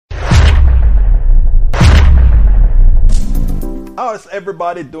How is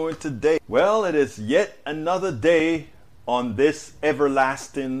everybody doing today? Well, it is yet another day on this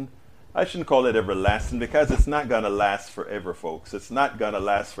everlasting, I shouldn't call it everlasting because it's not going to last forever, folks. It's not going to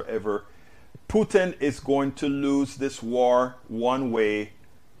last forever. Putin is going to lose this war one way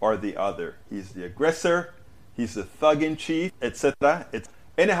or the other. He's the aggressor, he's the thug in chief, etc.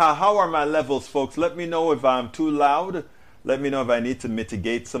 Anyhow, how are my levels, folks? Let me know if I'm too loud. Let me know if I need to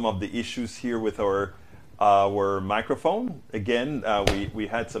mitigate some of the issues here with our microphone. Again, we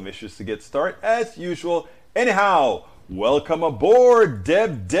had some issues to get started as usual. Anyhow, welcome aboard,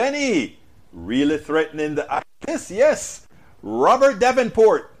 Deb Denny. Really threatening the ice. Yes. Robert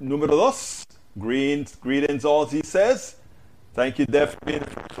Davenport, numero dos. Greetings all, he says. Thank you, Deb. We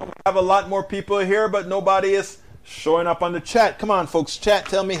have a lot more people here, but nobody is showing up on the chat. Come on, folks, chat.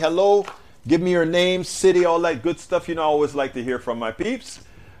 Tell me hello. Give me your name, city, all that good stuff. You know, I always like to hear from my peeps.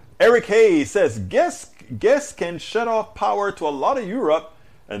 Eric Hayes says, guess can shut off power to a lot of Europe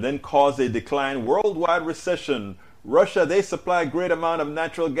and then cause a decline, worldwide recession. Russia, they supply a great amount of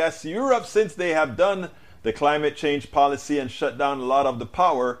natural gas to Europe since they have done the climate change policy and shut down a lot of the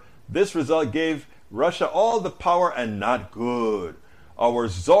power. This result gave Russia all the power and not good. Our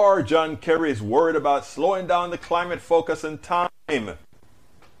czar, John Kerry, is worried about slowing down the climate focus and time.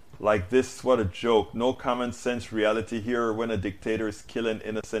 Like this, what a joke. No common sense reality here when a dictator is killing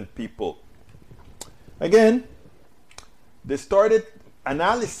innocent people. Again, distorted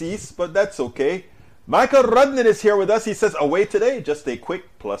analyses, but that's okay. Michael Rudnin is here with us. He says, away today, just a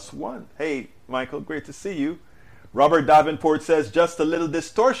quick +1. Hey, Michael, great to see you. Robert Davenport says, just a little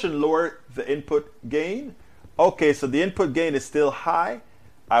distortion, lower the input gain. Okay, so the input gain is still high.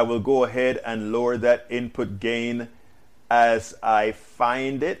 I will go ahead and lower that input gain as I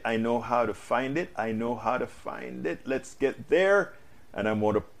find it. I know how to find it. Let's get there. And I'm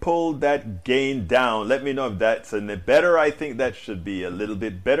going to pull that gain down. Let me know if that's any better. I think that should be a little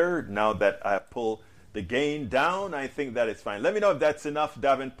bit better. Now that I pull the gain down, I think that is fine. Let me know if that's enough,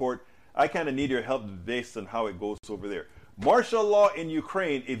 Davenport. I kind of need your help based on how it goes over there. Martial law in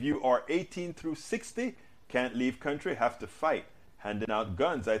Ukraine. If you are 18 through 60, can't leave country, have to fight. Handing out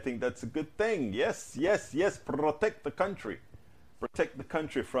guns. I think that's a good thing. Yes. Protect the country. Protect the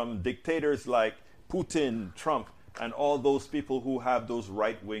country from dictators like Putin, Trump, and all those people who have those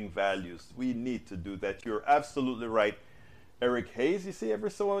right-wing values. We need to do that. You're absolutely right. Eric Hayes, you see, every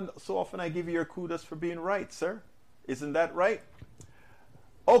so often I give you your kudos for being right, sir. Isn't that right?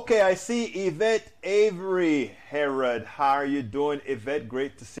 Okay, I see Yvette Avery. Herod, how are you doing? Yvette,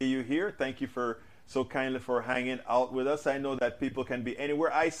 great to see you here. Thank you so kindly for hanging out with us. I know that people can be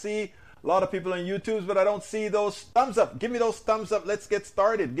anywhere. I see a lot of people on YouTube, but I don't see those thumbs up. Give me those thumbs up. Let's get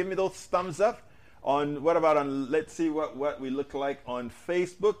started. Give me those thumbs up. What about on, let's see what we look like on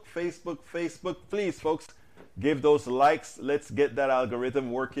Facebook. Facebook. Please, folks, give those likes. Let's get that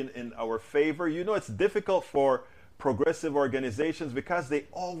algorithm working in our favor. You know, it's difficult for progressive organizations because they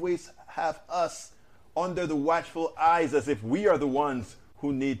always have us under the watchful eyes as if we are the ones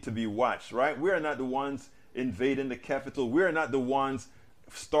who need to be watched, right? We are not the ones invading the Capitol. We are not the ones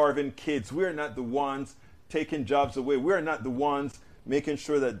starving kids. We are not the ones taking jobs away. We are not the ones making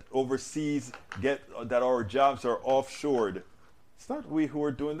sure that overseas that our jobs are offshored. It's not we who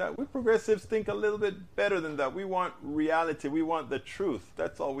are doing that. We progressives think a little bit better than that. We want reality. We want the truth.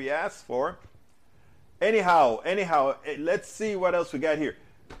 That's all we ask for. Anyhow, let's see what else we got here.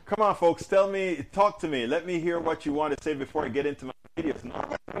 Come on, folks. Talk to me. Let me hear what you want to say before I get into my videos.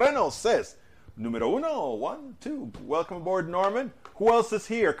 Norman Reynolds says, numero uno, 1, 2. Welcome aboard, Norman. Who else is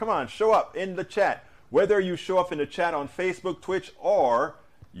here? Come on, show up in the chat. Whether you show up in the chat on Facebook, Twitch, or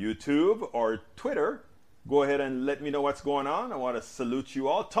YouTube, or Twitter, go ahead and let me know what's going on. I want to salute you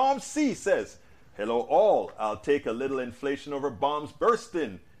all. Tom C. says, hello all. I'll take a little inflation over bombs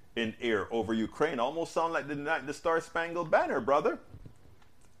bursting in air over Ukraine. Almost sound like the Star Spangled Banner, brother.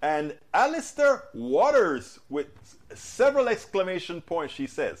 And Alistair Waters with several exclamation points, she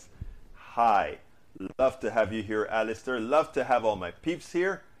says, hi. Love to have you here, Alistair. Love to have all my peeps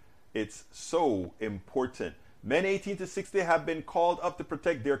here. It's so important. Men 18 to 60 have been called up to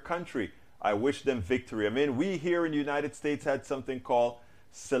protect their country. I wish them victory. I mean, we here in the United States had something called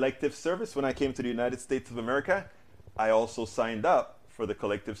selective service. When I came to the United States of America, I also signed up for the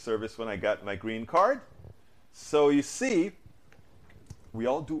collective service when I got my green card. So you see, we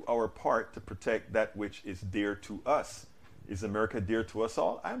all do our part to protect that which is dear to us. Is America dear to us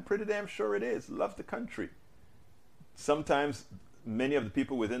all? I'm pretty damn sure it is. Love the country. Sometimes many of the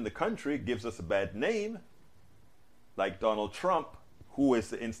people within the country gives us a bad name, like Donald Trump, who is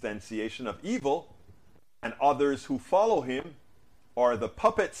the instantiation of evil, and others who follow him are the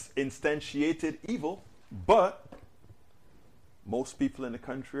puppets instantiated evil. But most people in the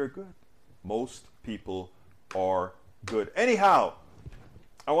country are good. Most people are good. Anyhow,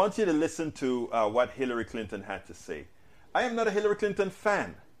 I want you to listen to what Hillary Clinton had to say. I am not a Hillary Clinton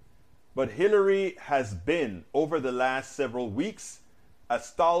fan, but Hillary has been, over the last several weeks, a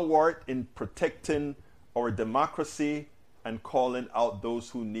stalwart in protecting our democracy and calling out those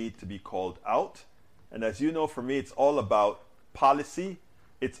who need to be called out. And as you know, for me, it's all about policy.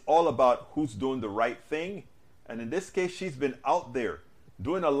 It's all about who's doing the right thing. And in this case, she's been out there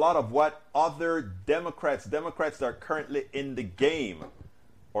doing a lot of what other Democrats that are currently in the game,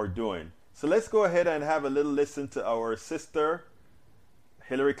 are doing. So let's go ahead and have a little listen to our sister,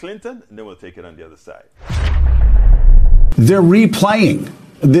 Hillary Clinton, and then we'll take it on the other side. They're replaying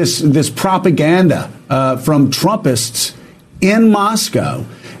this propaganda from Trumpists in Moscow,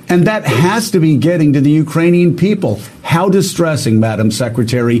 and that has to be getting to the Ukrainian people. How distressing, Madam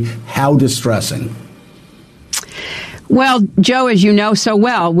Secretary, how distressing. Well, Joe, as you know so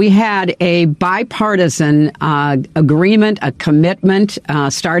well, we had a bipartisan agreement, a commitment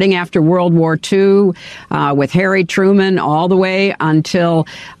starting after World War II with Harry Truman all the way until,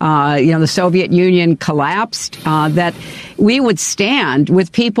 the Soviet Union collapsed, that we would stand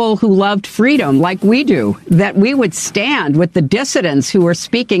with people who loved freedom like we do, that we would stand with the dissidents who were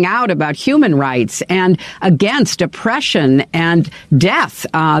speaking out about human rights and against oppression and death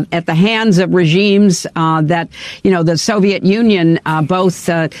at the hands of regimes that, the Soviet Union both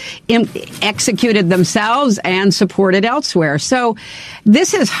executed themselves and supported elsewhere. So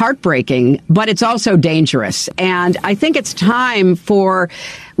this is heartbreaking, but it's also dangerous. And I think it's time for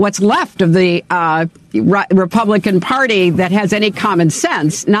what's left of the Republican Party that has any common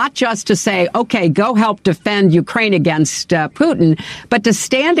sense, not just to say, okay, go help defend Ukraine against Putin, but to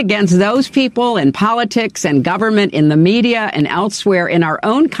stand against those people in politics and government, in the media and elsewhere in our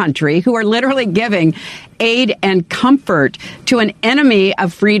own country who are literally giving aid and comfort to an enemy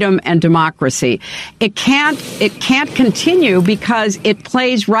of freedom and democracy. It can't continue because it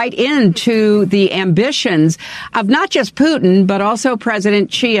plays right into the ambitions of not just Putin, but also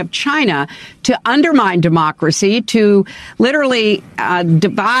President Xi of China to undermine democracy, to literally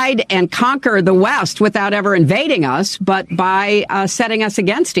divide and conquer the West without ever invading us, but by setting us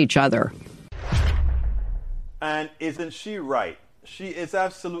against each other. And isn't she right? She is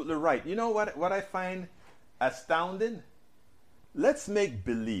absolutely right. You know what I find astounding? Let's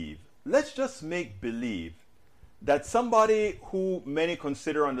just make believe that somebody who many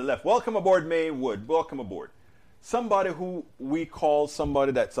consider on the left, welcome aboard May Wood, welcome aboard, somebody who we call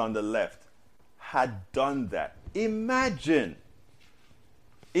somebody that's on the left, had done that. Imagine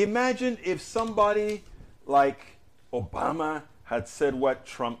if somebody like Obama had said what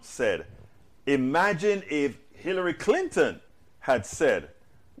Trump said. Imagine if Hillary Clinton had said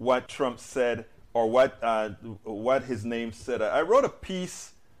what Trump said, or what his name said. I wrote a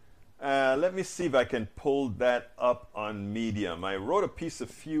piece. Let me see if I can pull that up on Medium. I wrote a piece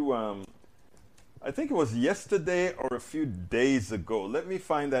I think it was yesterday or a few days ago. Let me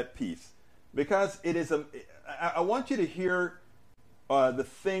find that piece, because it is I want you to hear the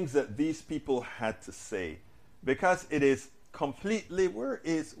things that these people had to say, because it is completely.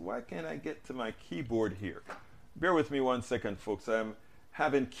 Why can't I get to my keyboard here? Bear with me one second, folks. I'm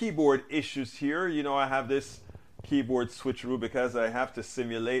having keyboard issues here. I have this keyboard switcheroo because I have to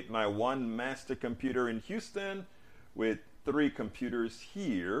simulate my one master computer in Houston with 3 computers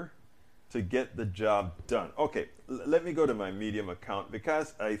here to get the job done. Okay, let me go to my Medium account,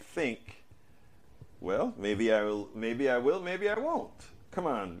 because I think, well, maybe I will, maybe I won't. Come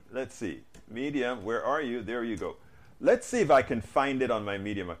on, let's see. Medium, where are you? There you go. Let's see if I can find it on my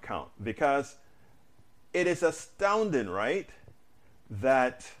Medium account, because it is astounding, right?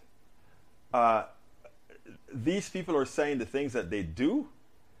 That these people are saying the things that they do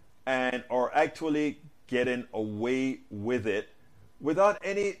and are actually getting away with it without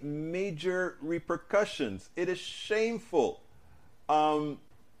any major repercussions. It is shameful.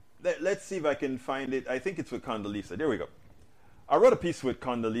 Let's see if I can find it. I think it's with Condoleezza. There we go. I wrote a piece with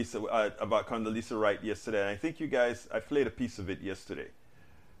Condoleezza about Condoleezza Rice yesterday, and I think I played a piece of it yesterday.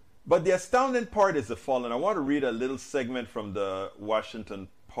 But the astounding part is the following. I want to read a little segment from the Washington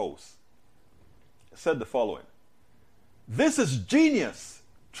Post. It said the following. "This is genius,"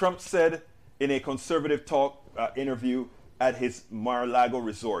 Trump said in a conservative talk interview at his Mar-a-Lago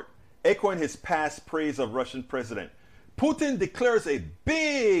resort, echoing his past praise of Russian president. Putin declares a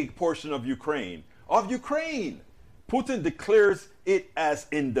big portion of Ukraine. Putin declares it as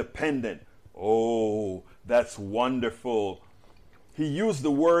independent. Oh, that's wonderful. He used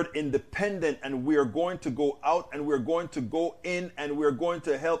the word independent, and we are going to go out and we're going to go in and we're going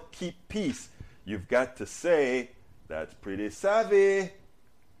to help keep peace. You've got to say That's pretty savvy.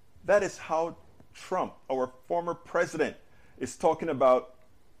 That is how Trump, our former president, is talking about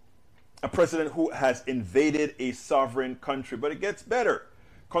a president who has invaded a sovereign country. But it gets better.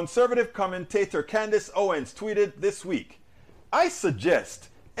 Conservative commentator Candace Owens tweeted this week, I suggest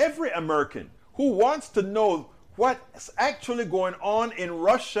every American who wants to know what's actually going on in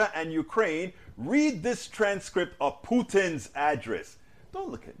Russia and Ukraine read this transcript of Putin's address.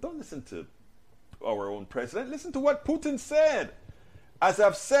 Don't listen to our own president. Listen to what Putin said. As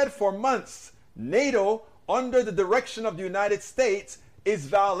I've said for months, NATO, under the direction of the United States, is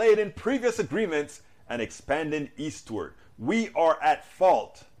violating previous agreements and expanding eastward. We are at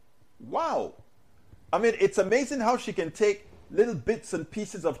fault. Wow. I mean, it's amazing how she can take little bits and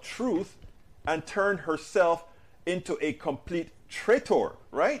pieces of truth and turn herself into a complete traitor,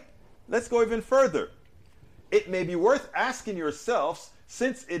 right? Let's go even further. It may be worth asking yourselves,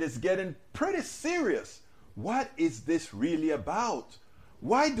 since it is getting pretty serious, what is this really about?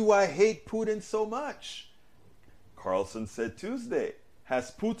 Why do I hate Putin so much? Carlson said Tuesday,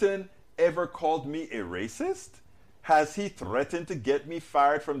 has Putin ever called me a racist? Has he threatened to get me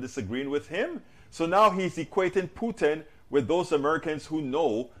fired from disagreeing with him? So now he's equating Putin with those Americans who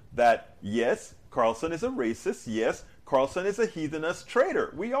know that, yes, Carlson is a racist. Yes, Carlson is a heathenist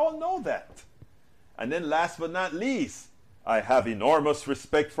traitor. We all know that. And then last but not least, I have enormous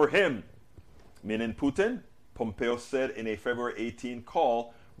respect for him. Meaning Putin, Pompeo said in a February 18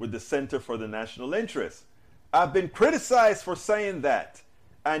 call with the Center for the National Interest. I've been criticized for saying that.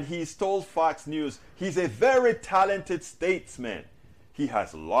 And he's told Fox News he's a very talented statesman. He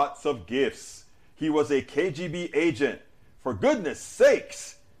has lots of gifts. He was a KGB agent. For goodness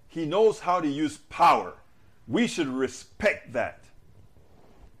sakes, he knows how to use power. We should respect that.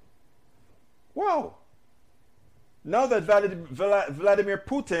 Wow. Now that Vladimir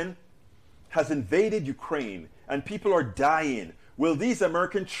Putin has invaded Ukraine and people are dying, will these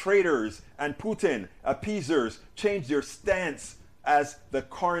American traitors and Putin appeasers change their stance as the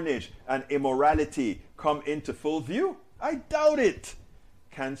carnage and immorality come into full view? I doubt it.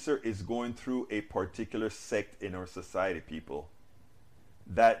 Cancer is going through a particular sect in our society, people,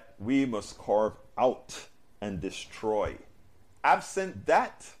 that we must carve out and destroy. Absent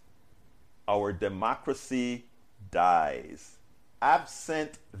that, our democracy dies.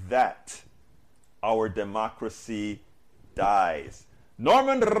 Absent that, our democracy dies.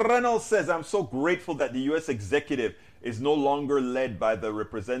 Norman Reynolds says, I'm so grateful that the U.S. executive is no longer led by the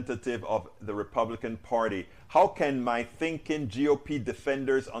representative of the Republican Party. How can my thinking GOP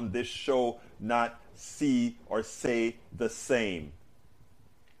defenders on this show not see or say the same?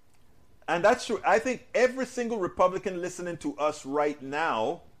 And that's true. I think every single Republican listening to us right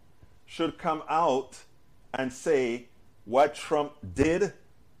now should come out and say what Trump did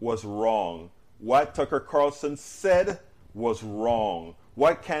was wrong. What Tucker Carlson said was wrong.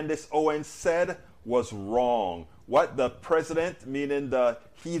 What Candace Owens said was wrong. What the president, meaning the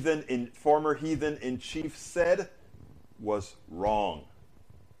former heathen in chief, said was wrong.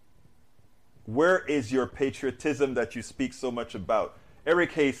 Where is your patriotism that you speak so much about?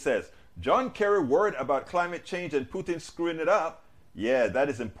 Eric Hayes says, John Kerry worried about climate change and Putin screwing it up. Yeah, that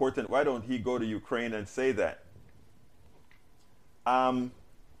is important. Why don't he go to Ukraine and say that? I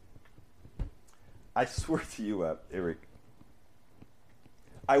swear to you, Eric,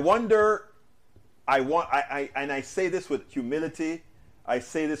 I wonder, and I say this with humility, I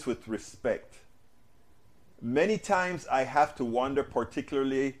say this with respect. Many times I have to wonder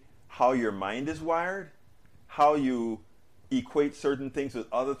particularly how your mind is wired, how you equate certain things with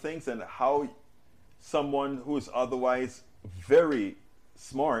other things, and how someone who is otherwise very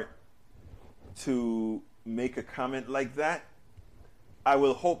smart to make a comment like that. I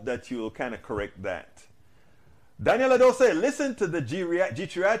will hope that you will kind of correct that. Daniela Dose, listen to the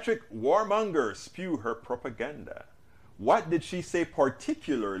geriatric warmonger spew her propaganda. What did she say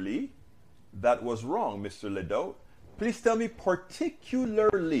particularly that was wrong, Mr. Ledo? Please tell me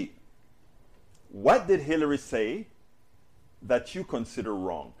particularly. What did Hillary say that you consider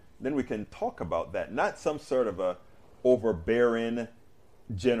wrong? Then we can talk about that. Not some sort of a overbearing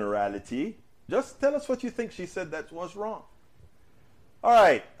generality. Just tell us what you think she said that was wrong. All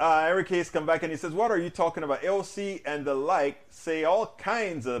right, Eric Hayes come back and he says, what are you talking about? AOC and the like say all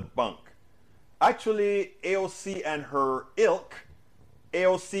kinds of bunk. Actually, AOC and her ilk,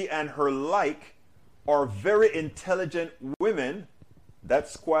 AOC and her like, are very intelligent women, that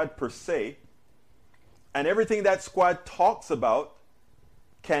squad per se, and everything that squad talks about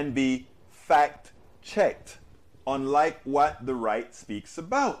can be fact-checked, unlike what the right speaks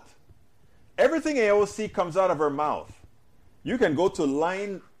about. Everything AOC comes out of her mouth, you can go to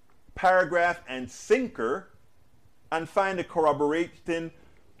line, paragraph, and sinker and find the corroborating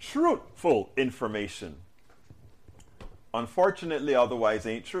truthful information. Unfortunately, otherwise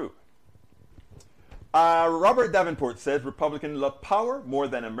ain't true. Robert Davenport says Republicans love power more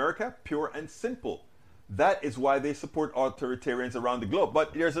than America, pure and simple. That is why they support authoritarians around the globe.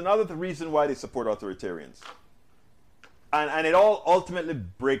 But there's another reason why they support authoritarians. And it all ultimately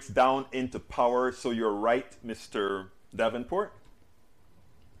breaks down into power. So you're right, Mr. Davenport.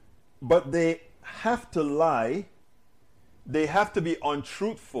 But they have to lie. They have to be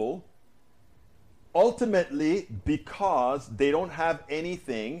untruthful. Ultimately, because they don't have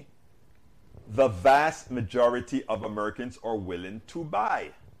anything the vast majority of Americans are willing to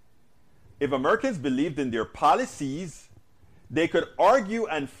buy. If Americans believed in their policies, they could argue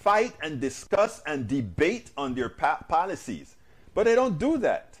and fight and discuss and debate on their policies. But they don't do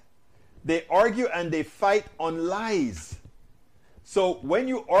that. They argue and they fight on lies. So when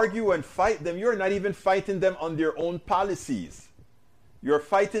you argue and fight them, you're not even fighting them on their own policies. You're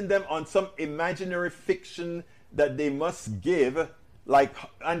fighting them on some imaginary fiction that they must give. Like,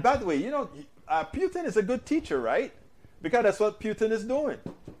 and by the way, Putin is a good teacher, right? Because that's what Putin is doing.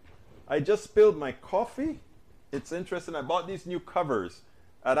 I just spilled my coffee. It's interesting. I bought these new covers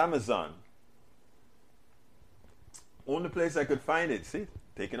at Amazon. Only place I could find it. See,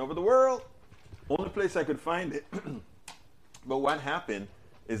 taking over the world. Only place I could find it. But what happened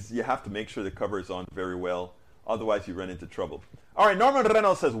is you have to make sure the cover is on very well. Otherwise, you run into trouble. All right, Norman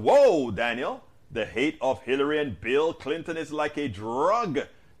Reynolds says, whoa, Daniel. The hate of Hillary and Bill Clinton is like a drug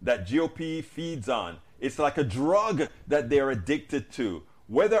that GOP feeds on. It's like a drug that they're addicted to.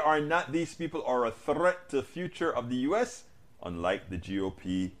 Whether or not these people are a threat to the future of the U.S., unlike the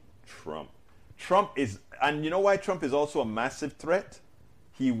GOP, Trump. Trump is, and you know why Trump is also a massive threat?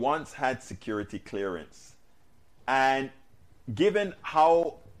 He once had security clearance. And given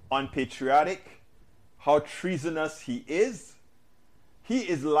how unpatriotic, how treasonous he is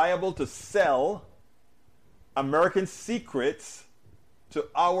liable to sell American secrets to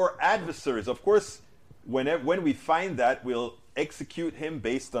our adversaries. Of course, when we find that, we'll execute him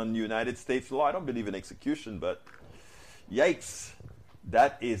based on United States law. I don't believe in execution, but yikes.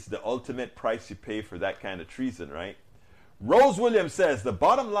 That is the ultimate price you pay for that kind of treason, right? Rose Williams says, the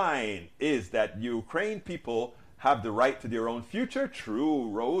bottom line is that Ukraine people have the right to their own future. True,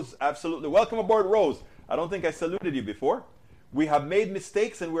 Rose. Absolutely. Welcome aboard, Rose. I don't think I saluted you before. We have made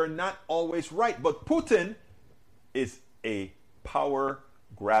mistakes and we're not always right. But Putin is a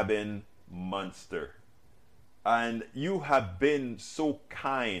power-grabbing monster. And you have been so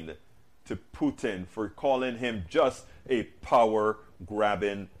kind to Putin for calling him just a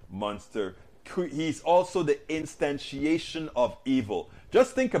power-grabbing monster. He's also the instantiation of evil.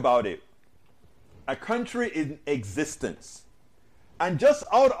 Just think about it. A country in existence, and just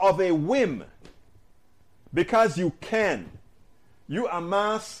out of a whim, because you can, you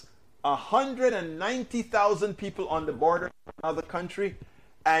amass 190,000 people on the border of another country,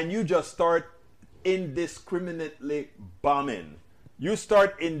 and you just start indiscriminately bombing. You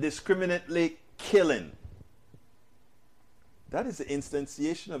start indiscriminately killing. That is the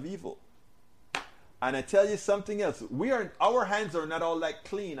instantiation of evil. And I tell you something else. Our hands are not all that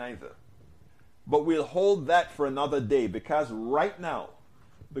clean either. But we'll hold that for another day, because right now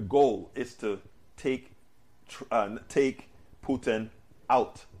the goal is to take Putin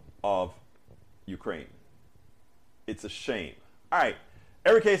out of Ukraine. It's a shame. All right.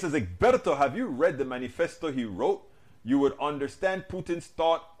 Eric A. says, Egberto, have you read the manifesto he wrote? You would understand Putin's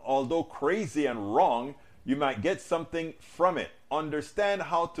thought. Although crazy and wrong, you might get something from it. Understand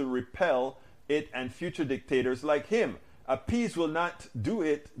how to repel it and future dictators like him. Appease will not do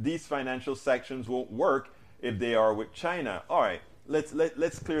it. These financial sanctions won't work if they are with China. All right,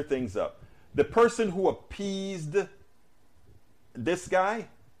 let's clear things up. The person who appeased this guy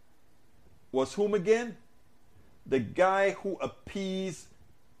was whom again? The guy who appeased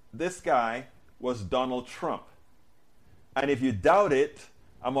this guy was Donald Trump. And if you doubt it,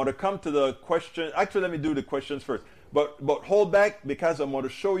 I'm going to come to the question. Actually, let me do the questions first. But hold back, because I'm going to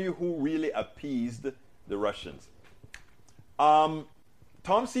show you who really appeased the Russians. Tom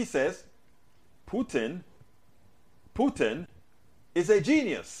C says, Putin is a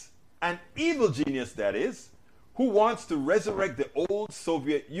genius, an evil genius that is, who wants to resurrect the old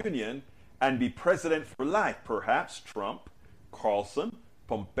Soviet Union and be president for life. Perhaps Trump, Carlson,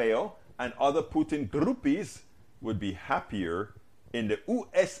 Pompeo, and other Putin groupies would be happier in the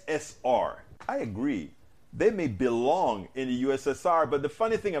USSR. I agree. They may belong in the USSR, but the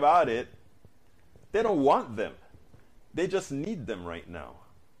funny thing about it, they don't want them. They just need them right now.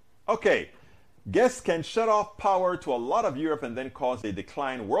 Okay, guests can shut off power to a lot of Europe and then cause a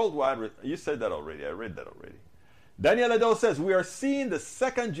decline worldwide. You said that already. I read that already. Daniel Ado says, we are seeing the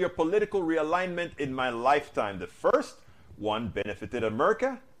second geopolitical realignment in my lifetime. The first one benefited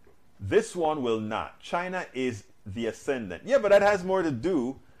America. This one will not. China is the ascendant. Yeah, but that has more to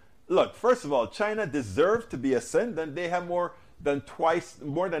do. Look, first of all, China deserves to be ascendant. They have more than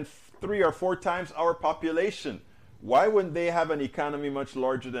 3 or 4 times our population. Why wouldn't they have an economy much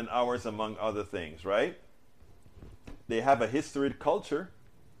larger than ours, among other things, right? They have a history, culture.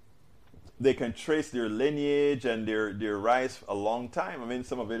 They can trace their lineage and their rise a long time. I mean,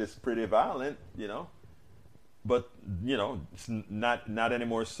 some of it is pretty violent, you know. But, you know, it's not any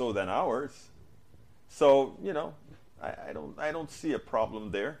more so than ours. So, you know, I don't see a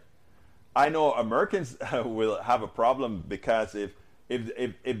problem there. I know Americans will have a problem because if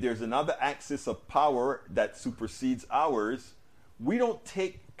there's another axis of power that supersedes ours, we don't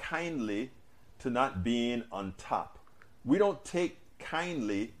take kindly to not being on top. We don't take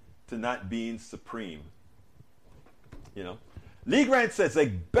kindly to not being supreme. You know? Lee Grant says,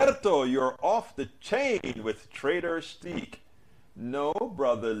 Egberto, you're off the chain with Trader Steak. No,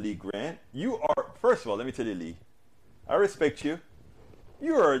 brother Lee Grant. You are, first of all, let me tell you, Lee, I respect you.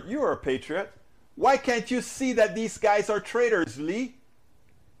 You are a patriot. Why can't you see that these guys are traitors, Lee?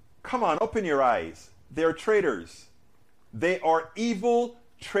 Come on, open your eyes. They're traitors. They are evil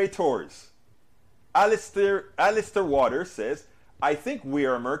traitors. Alistair Waters says, I think we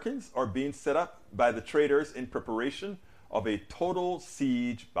Americans are being set up by the traitors in preparation of a total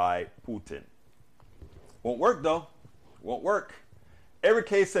siege by Putin. Won't work though. Won't work. Eric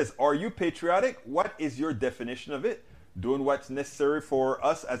K says, are you patriotic? What is your definition of it? Doing what's necessary for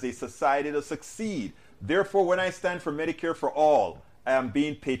us as a society to succeed. Therefore, when I stand for Medicare for all, I am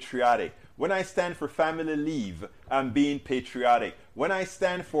being patriotic. When I stand for family leave, I'm being patriotic. When I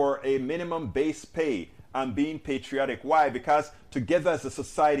stand for a minimum base pay, I'm being patriotic. Why? Because together as a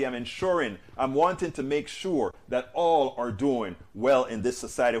society, I'm wanting to make sure that all are doing well in this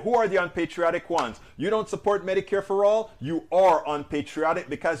society. Who are the unpatriotic ones? You don't support Medicare for all? You are unpatriotic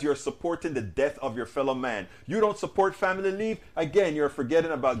because you're supporting the death of your fellow man. You don't support family leave? Again, you're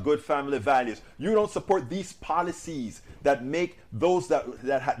forgetting about good family values. You don't support these policies that make those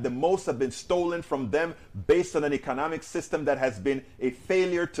that the most have been stolen from them based on an economic system that has been a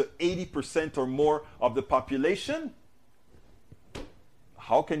failure to 80% or more of the population?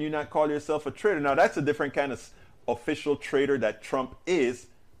 How can you not call yourself a traitor? Now that's a different kind of official traitor that Trump is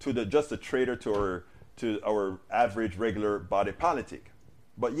to just a traitor to our average regular body politic.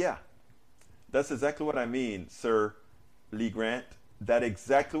 But yeah, that's exactly what I mean, Sir Lee Grant. That's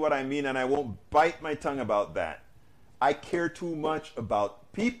exactly what I mean, and I won't bite my tongue about that. I care too much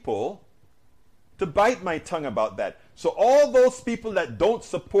about people to bite my tongue about that. So all those people that don't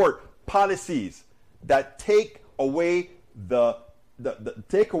support policies that take away the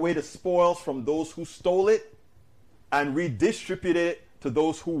spoils from those who stole it and redistribute it to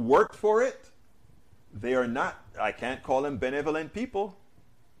those who worked for it, they are not, I can't call them benevolent people.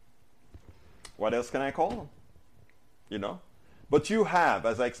 What else can I call them? You know? But you have,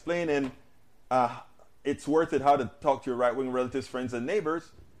 as I explained in It's Worth It, How to Talk to Your Right-Wing Relatives, Friends, and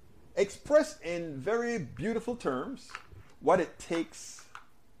Neighbors, expressed in very beautiful terms what it takes.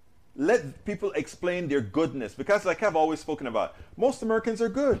 Let people explain their goodness, because like I've always spoken about, most Americans are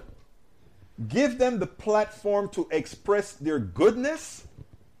good. Give them the platform to express their goodness,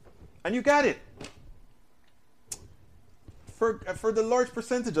 and you got it. For the large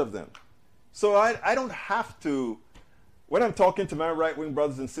percentage of them. So I don't have to, when I'm talking to my right-wing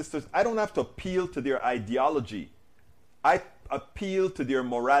brothers and sisters, I don't have to appeal to their ideology. I appeal to their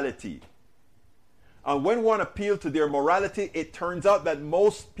morality. And when one appeals to their morality, it turns out that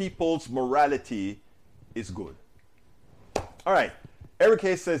most people's morality is good. All right. Eric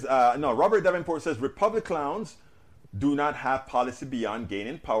Hayes says, Robert Davenport says, Republic clowns do not have policy beyond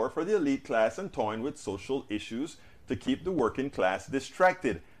gaining power for the elite class and toying with social issues to keep the working class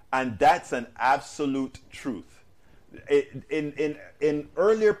distracted. And that's an absolute truth. In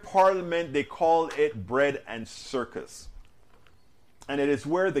earlier parliament, they called it bread and circus. And it is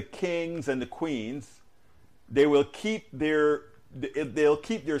where the kings and the queens, they'll keep their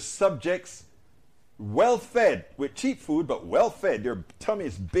subjects well fed with cheap food, but well fed. Their tummy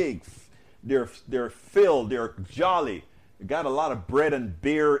is big, they're filled, they're jolly. They got a lot of bread and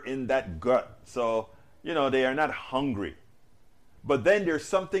beer in that gut, so they are not hungry. But then there's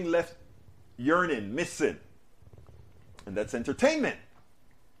something left yearning, missing, and that's entertainment.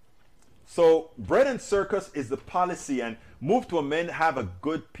 So bread and circus is the policy, and Move to Amend have a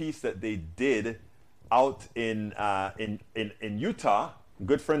good piece that they did out in Utah. A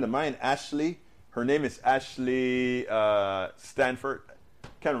good friend of mine, Ashley. Her name is Ashley Stanford.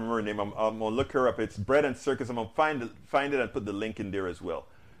 can't remember her name. I'm going to look her up. It's Bread and Circus. I'm going to find it and put the link in there as well.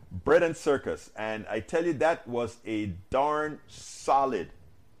 Bread and Circus. And I tell you, that was a darn solid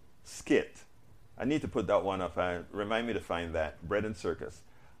skit. I need to put that one up. Remind me to find that. Bread and Circus.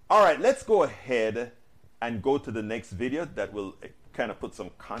 All right, let's go ahead and go to the next video that will kind of put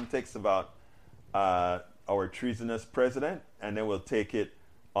some context about our treasonous president, and then we'll take it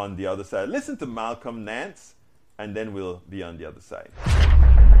on the other side. Listen to Malcolm Nance, and then we'll be on the other side.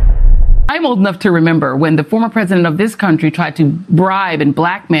 I'm old enough to remember when the former president of this country tried to bribe and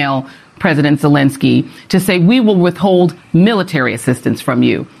blackmail President Zelensky to say, we will withhold military assistance from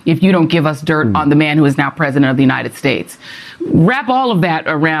you if you don't give us dirt on the man who is now president of the United States. Wrap all of that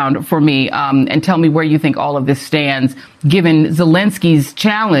around for me and tell me where you think all of this stands, given Zelensky's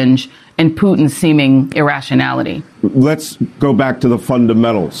challenge and Putin's seeming irrationality. Let's go back to the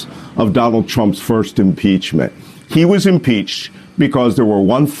fundamentals of Donald Trump's first impeachment. He was impeached because there were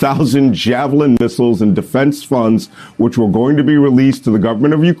 1,000 Javelin missiles and defense funds which were going to be released to the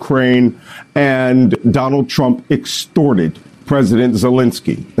government of Ukraine, and Donald Trump extorted President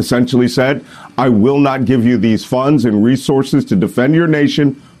Zelensky, essentially said, I will not give you these funds and resources to defend your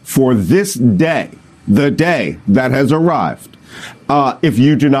nation for this day, the day that has arrived, if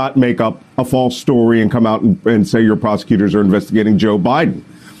you do not make up a false story and come out and say your prosecutors are investigating Joe Biden.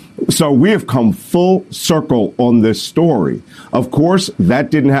 So we have come full circle on this story. Of course, that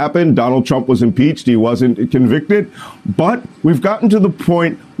didn't happen. Donald Trump was impeached. He wasn't convicted. But we've gotten to the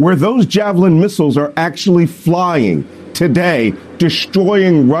point where those Javelin missiles are actually flying today,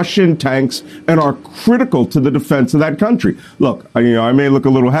 destroying Russian tanks, and are critical to the defense of that country. Look, I may look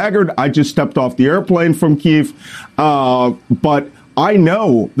a little haggard. I just stepped off the airplane from Kyiv. But I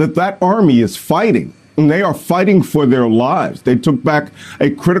know that army is fighting. And they are fighting for their lives. They took back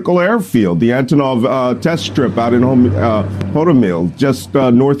a critical airfield, the Antonov test strip out in Hotomil, just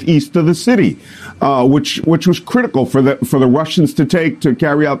northeast of the city, which was critical for the Russians to take to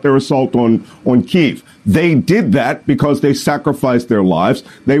carry out their assault on Kyiv. They did that because they sacrificed their lives.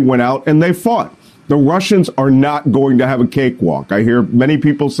 They went out and they fought. The Russians are not going to have a cakewalk. I hear many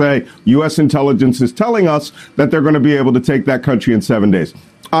people say U.S. intelligence is telling us that they're going to be able to take that country in 7 days.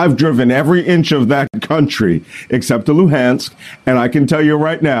 I've driven every inch of that country except to Luhansk, and I can tell you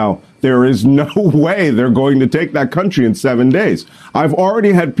right now, there is no way they're going to take that country in 7 days. I've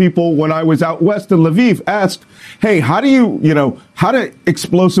already had people when I was out west in Lviv ask, hey, how do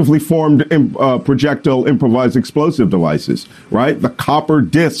explosively formed projectile improvised explosive devices, right? The copper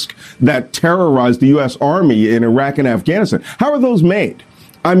disc that terrorized the U.S. Army in Iraq and Afghanistan. How are those made?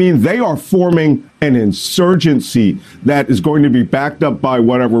 I mean, they are forming an insurgency that is going to be backed up by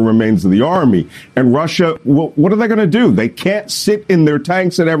whatever remains of the army. And Russia, well, what are they going to do? They can't sit in their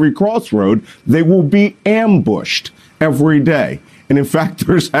tanks at every crossroad. They will be ambushed every day. And in fact,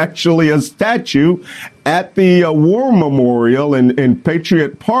 there's actually a statue at the war memorial in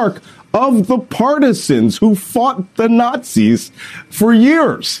Patriot Park of the partisans who fought the Nazis for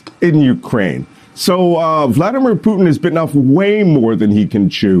years in Ukraine. So Vladimir Putin has bitten off way more than he can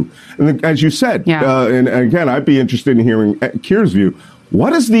chew. And as you said, and again, I'd be interested in hearing Keir's view.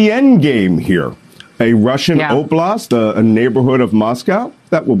 What is the end game here? A Russian oblast, a neighborhood of Moscow?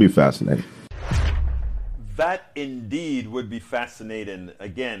 That will be fascinating. That indeed would be fascinating.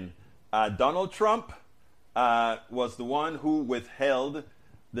 Again, Donald Trump was the one who withheld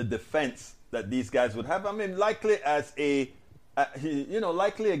the defense that these guys would have. I mean, likely as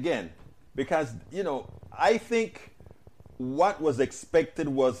likely again. Because, I think what was expected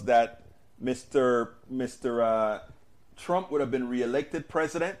was that Mr. Trump would have been reelected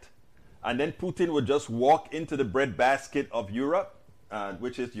president, and then Putin would just walk into the breadbasket of Europe,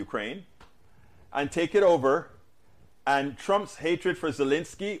 which is Ukraine, and take it over. And Trump's hatred for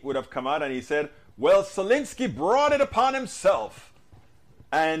Zelensky would have come out, and he said, well, Zelensky brought it upon himself,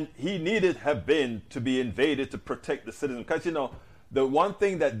 and he needed have been to be invaded to protect the citizens. Because, the one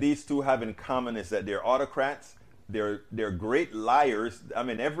thing that these two have in common is that they're autocrats. They're great liars. I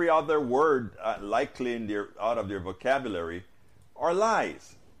mean, every other word likely out of their vocabulary are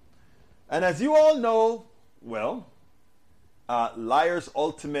lies. And as you all know, liars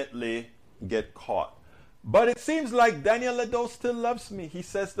ultimately get caught. But it seems like Daniel Ledo still loves me. He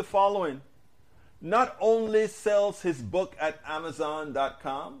says the following: not only sells his book at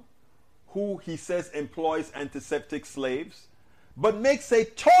Amazon.com, who he says employs antiseptic slaves, but makes a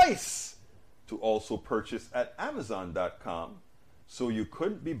choice to also purchase at Amazon.com, so you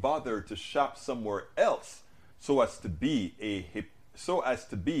couldn't be bothered to shop somewhere else so as to be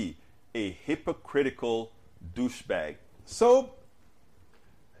a hypocritical douchebag. So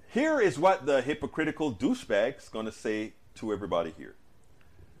here is what the hypocritical douchebag is going to say to everybody here.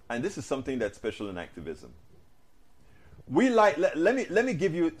 and this is something that's special in activism. Let me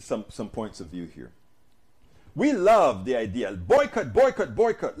give you some points of view here. We love the idea, boycott, boycott,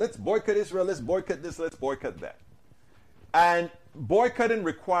 boycott. Let's boycott Israel, let's boycott this, let's boycott that. And boycotting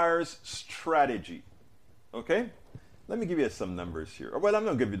requires strategy. Okay? Let me give you some numbers here. Well, I'm not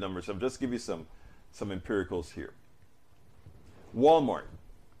going to give you numbers, I'll just give you some empiricals here. Walmart.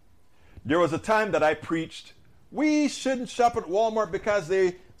 There was a time that I preached, we shouldn't shop at Walmart because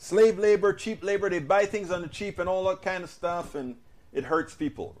they slave labor, cheap labor, they buy things on the cheap and all that kind of stuff, and it hurts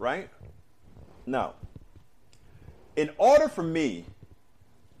people, right? Now, in order for me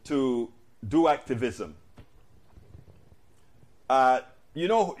to do activism, you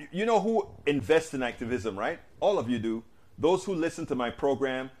know who invests in activism, right? All of you do. Those who listen to my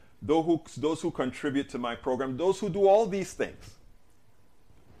program, those who contribute to my program, those who do all these things.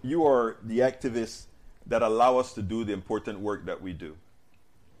 You are the activists that allow us to do the important work that we do.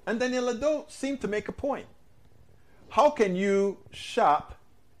 And Daniel Lado seemed to make a point. How can you shop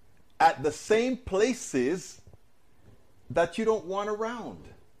at the same places that you don't want around?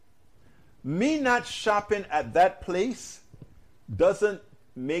 Me not shopping at that place doesn't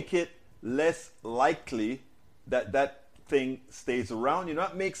make it less likely that that thing stays around. You know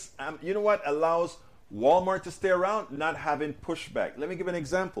what makes you know what allows Walmart to stay around? Not having pushback. Let me give an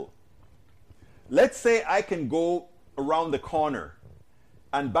example. Let's say I can go around the corner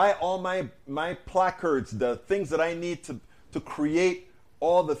and buy all my placards, the things that I need to create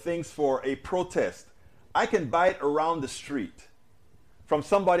all the things for a protest. I can buy it around the street from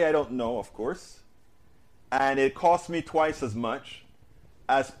somebody I don't know, of course, and it costs me twice as much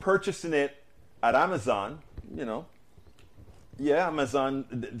as purchasing it at Amazon. You know, yeah,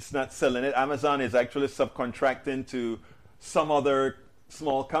 Amazon, it's not selling it. Amazon is actually subcontracting to some other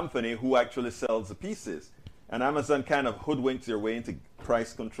small company who actually sells the pieces. And Amazon kind of hoodwinks their way into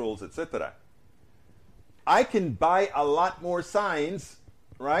price controls, etc. I can buy a lot more signs,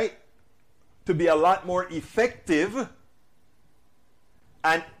 right, to be a lot more effective,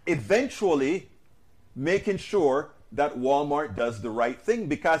 and eventually making sure that Walmart does the right thing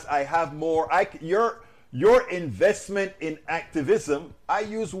because I have more. Your investment in activism, I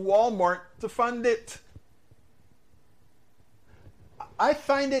use Walmart to fund it. I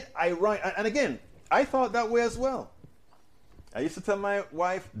find it ironic, and again, I thought that way as well. I used to tell my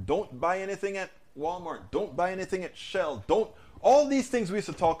wife, don't buy anything at Walmart, don't buy anything at Shell, don't, all these things we used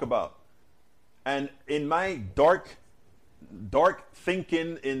to talk about. And in my dark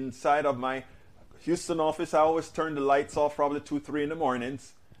thinking inside of my Houston office, I always turn the lights off probably 2-3 in the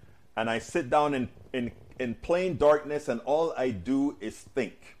mornings, and I sit down in plain darkness, and all I do is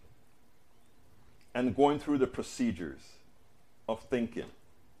think and going through the procedures of thinking.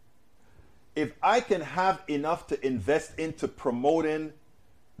 If I can have enough to invest into promoting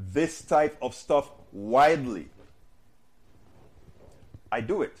this type of stuff widely, I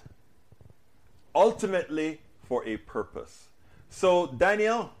do it. Ultimately for a purpose. So,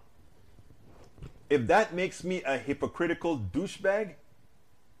 Daniel, if that makes me a hypocritical douchebag,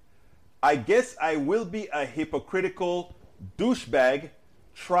 I guess I will be a hypocritical douchebag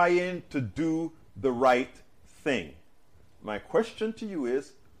trying to do the right thing. My question to you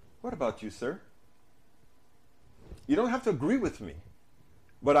is, what about you, sir? You don't have to agree with me,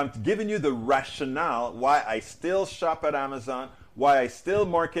 but I'm giving you the rationale why I still shop at Amazon, why I still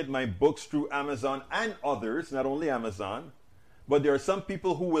market my books through Amazon and others, not only Amazon. But there are some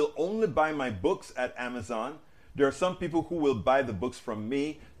people who will only buy my books at Amazon. There are some people who will buy the books from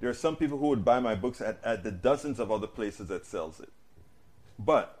me. There are some people who would buy my books at the dozens of other places that sells it.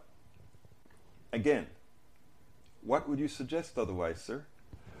 But, again, what would you suggest otherwise, sir?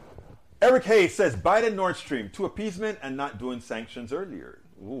 Eric Hayes says, Biden Nord Stream to appeasement and not doing sanctions earlier.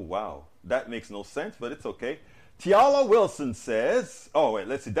 Ooh, wow. That makes no sense, but it's okay. Tiala Wilson says,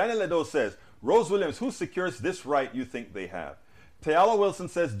 let's see. Daniel Lado says, Rose Williams, who secures this right you think they have? Tiala Wilson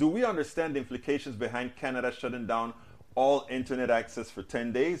says, do we understand the implications behind Canada shutting down all internet access for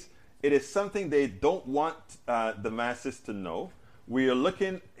 10 days? It is something they don't want the masses to know. We are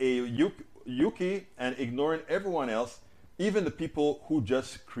looking a Yuki and ignoring everyone else, even the people who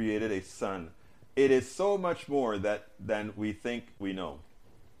just created a sun. It is so much more than we think we know.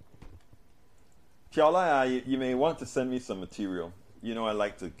 Tiala, you may want to send me some material. You know, I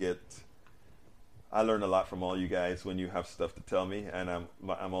learn a lot from all you guys when you have stuff to tell me, and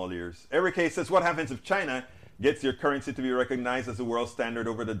I'm all ears. Eric Hayes says, what happens if China gets your currency to be recognized as a world standard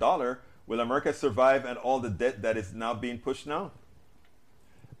over the dollar? Will America survive and all the debt that is now being pushed now?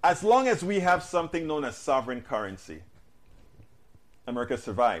 As long as we have something known as sovereign currency, America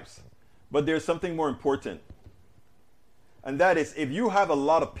survives. But there's something more important. And that is, if you have a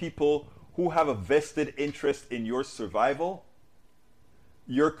lot of people who have a vested interest in your survival,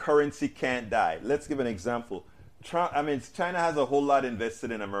 your currency can't die. Let's give an example. China has a whole lot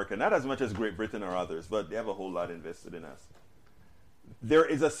invested in America, not as much as Great Britain or others, but they have a whole lot invested in us. There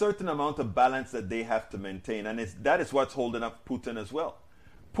is a certain amount of balance that they have to maintain, and that is what's holding up Putin as well.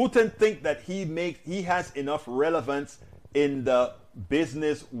 Putin thinks that he has enough relevance in the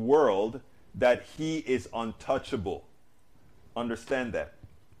business world that he is untouchable. Understand that.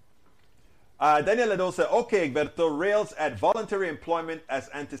 Daniel Ledo said, okay, Egberto rails at voluntary employment as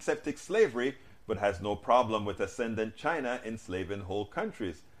antiseptic slavery, but has no problem with ascendant China enslaving whole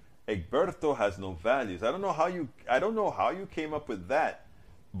countries. Egberto has no values. I don't know how you came up with that,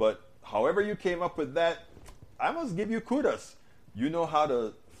 but however you came up with that, I must give you kudos. You know how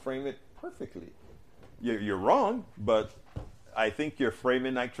to frame it perfectly. You're wrong, but I think your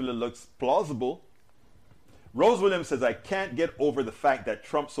framing actually looks plausible. Rose Williams says, I can't get over the fact that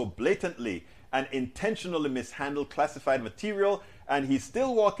Trump so blatantly and intentionally mishandled classified material, and he's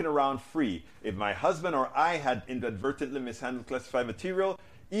still walking around free. If my husband or I had inadvertently mishandled classified material,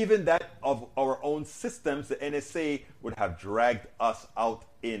 even that of our own systems, the NSA would have dragged us out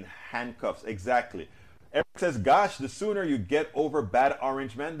in handcuffs. Exactly. Eric says, gosh, the sooner you get over bad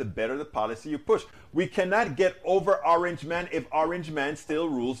Orange Man, the better the policy you push. We cannot get over Orange Man if Orange Man still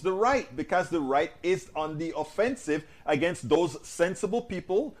rules the right, because the right is on the offensive against those sensible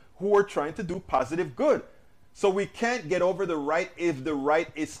people who are trying to do positive good. So we can't get over the right if the right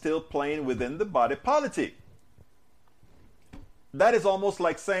is still playing within the body politic. That is almost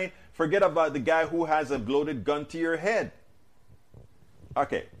like saying, forget about the guy who has a loaded gun to your head.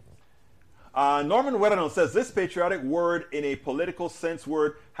 Okay. Norman Werner says, this patriotic word in a political sense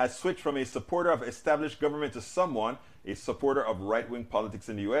word has switched from a supporter of established government to someone, a supporter of right-wing politics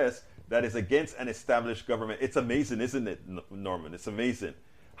in the U.S. that is against an established government. It's amazing, isn't it, Norman? It's amazing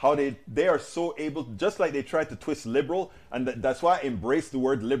how they are so able, just like they tried to twist liberal, and that's why I embrace the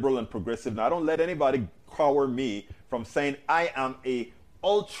word liberal and progressive. Now, I don't let anybody cower me from saying I am a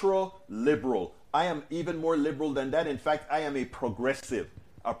ultra-liberal. I am even more liberal than that. In fact, I am a progressive.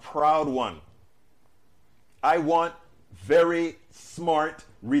 A proud one. I want very smart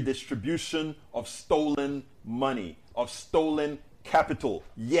redistribution of stolen money, of stolen capital.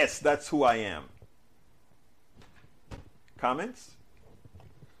 Yes, that's who I am. Comments?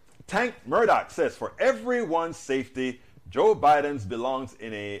 Tank Murdoch says, for everyone's safety, Joe Biden's belongs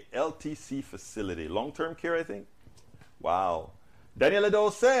in a LTC facility. Long-term care, I think? Wow. Daniel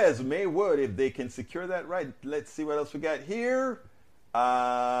Ledo says, May would, if they can secure that right. Let's see what else we got here.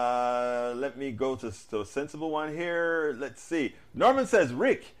 Let me go to a sensible one here. Let's see. Norman says,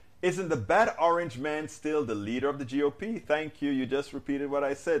 Rick, isn't the bad Orange Man still the leader of the GOP? Thank you. You just repeated what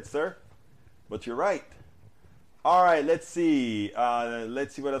I said, sir. But you're right. All right, let's see.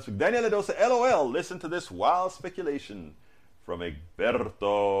 Let's see what else. Daniel Ledo says, LOL, listen to this wild speculation from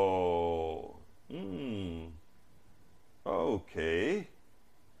Egberto. Okay.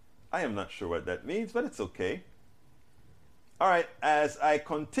 I am not sure what that means, but it's okay. All right, as I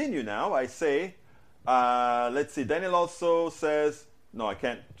continue now, I say, let's see, Daniel also says, no, I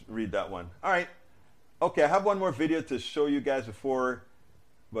can't read that one. All right, okay, I have one more video to show you guys before,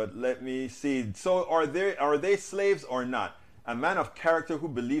 but let me see. So are they slaves or not? A man of character who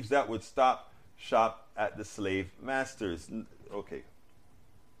believes that would stop shop at the slave masters. Okay.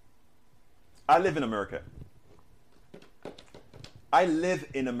 I live in America. I live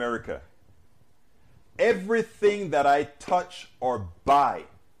in America. Everything that I touch or buy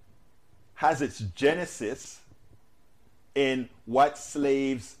has its genesis in what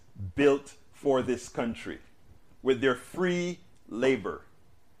slaves built for this country with their free labor.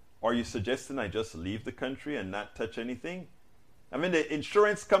 Are you suggesting I just leave the country and not touch anything? I mean, the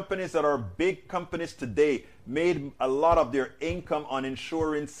insurance companies that are big companies today made a lot of their income on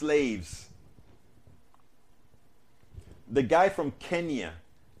insuring slaves. The guy from Kenya,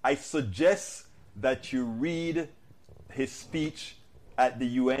 I suggest that you read his speech at the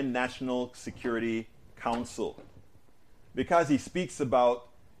UN National Security Council, because he speaks about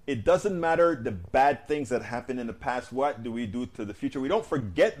it doesn't matter the bad things that happened in the past. What do we do to the future? We don't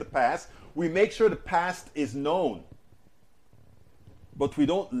forget the past. We make sure the past is known. But we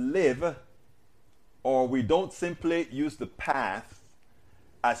don't live, or we don't simply use the past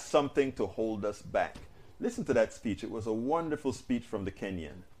as something to hold us back. Listen to that speech. It was a wonderful speech from the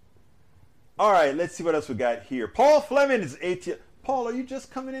Kenyan. All right, let's see what else we got here. Paul Fleming is 80. Paul, are you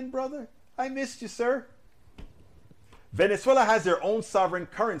just coming in, brother? I missed you, sir. Venezuela has their own sovereign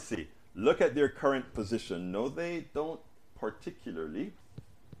currency. Look at their current position. No, they don't particularly.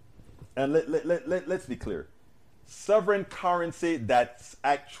 And let's be clear. sovereign currency that's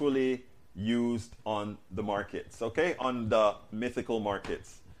actually used on the markets, okay, on the mythical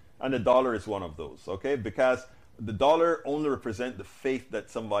markets. And the dollar is one of those, okay, because the dollar only represents the faith that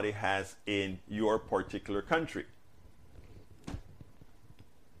somebody has in your particular country.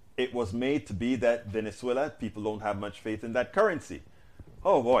 It was made to be that Venezuela, people don't have much faith in that currency.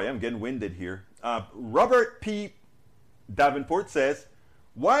 Oh boy, I'm getting winded here. Robert P. Davenport says,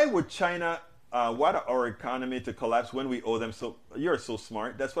 why would China want our economy to collapse when we owe them so? You're so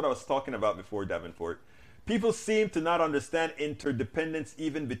smart. That's what I was talking about before, Davenport. People seem to not understand interdependence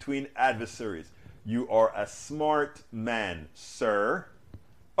even between adversaries. You are a smart man, sir.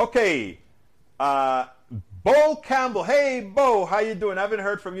 Okay. Bo Campbell. Hey, Bo, how you doing? I haven't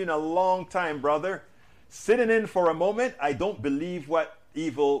heard from you in a long time, brother. Sitting in for a moment. I don't believe what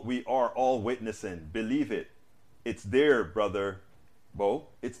evil we are all witnessing. Believe it. It's there, brother Bo.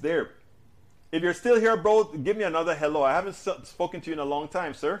 It's there. If you're still here, bro, give me another hello. I haven't spoken to you in a long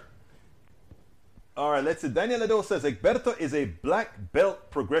time, sir. All right, let's see. Daniel Ledo says, Egberto is a black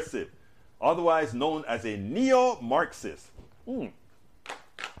belt progressive, otherwise known as a neo-Marxist.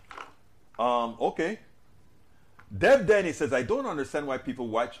 Okay. Dev Denny says, I don't understand why people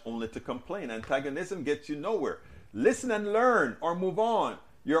watch only to complain. Antagonism gets you nowhere. Listen and learn or move on.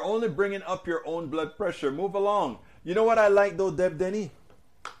 You're only bringing up your own blood pressure. Move along. You know what I like though, Dev Denny?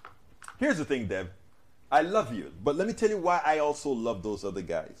 Here's the thing, Dev. I love you, but let me tell you why I also love those other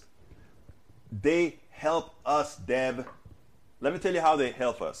guys. They help us, Dev. Let me tell you how they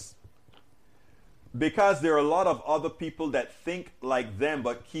help us. Because there are a lot of other people that think like them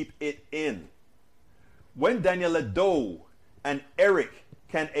but keep it in. When Daniel Ledo and Eric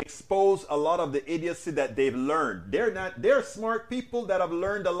can expose a lot of the idiocy that they've learned, they're smart people that have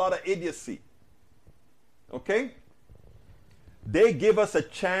learned a lot of idiocy. Okay? They give us a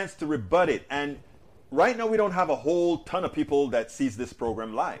chance to rebut it. And right now we don't have a whole ton of people that sees this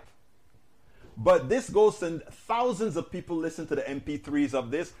program live. But this goes, and thousands of people listen to the MP3s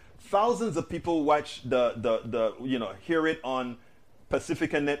of this. Thousands of people watch hear it on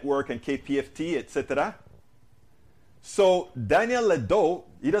Pacifica Network and KPFT, etc. So Daniel Ledo,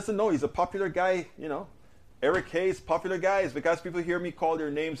 he doesn't know he's a popular guy, Eric Hayes, popular guys, because people hear me call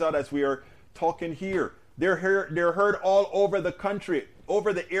their names out as we are talking here. They're heard all over the country,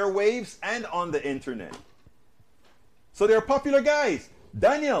 over the airwaves and on the internet. So they're popular guys.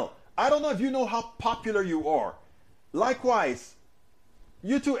 Daniel, I don't know if you know how popular you are. Likewise,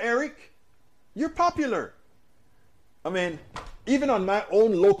 you too, Eric, you're popular. I mean, even on my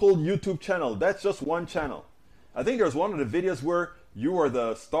own local YouTube channel, that's just one channel. I think there's one of the videos where you are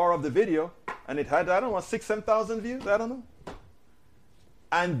the star of the video, and it had, 6,000-7,000 views, I don't know.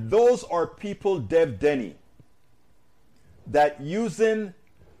 And those are people, Dev Denny, that using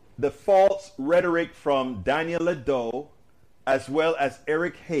the false rhetoric from Daniel Ledo, as well as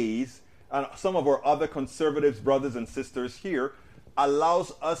Eric Hayes, and some of our other conservatives, brothers and sisters here,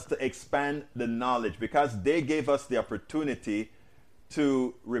 allows us to expand the knowledge because they gave us the opportunity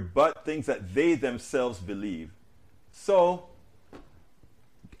to rebut things that they themselves believe. So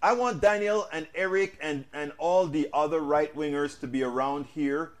I want Daniel and Eric and all the other right-wingers to be around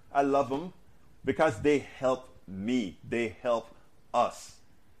here. I love them because they help me. They help us.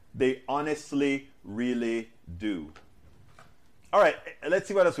 They honestly really do. All right, let's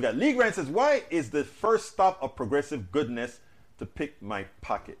see what else we got. Lee Grant says, why is the first stop of progressive goodness to pick my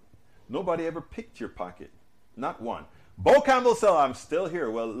pocket? Nobody ever picked your pocket. Not one. Bo Campbell says, I'm still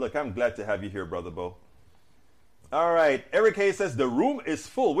here. Well, look, I'm glad to have you here, Brother Bo. All right, Eric Hayes says, the room is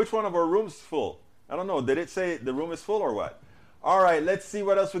full. Which one of our rooms is full? I don't know. Did it say the room is full or what? All right, let's see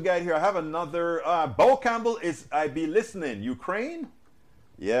what else we got here. I have another. Bo Campbell is, I be listening. Ukraine?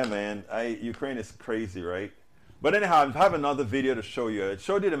 Yeah, man. Ukraine is crazy, right? But anyhow, I have another video to show you. I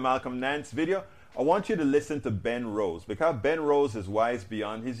showed you the Malcolm Nance video. I want you to listen to Ben Rose, because Ben Rose is wise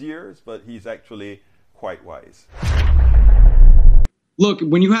beyond his years, but he's actually quite wise. Look,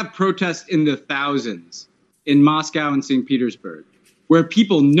 when you have protests in the thousands in Moscow and St. Petersburg, where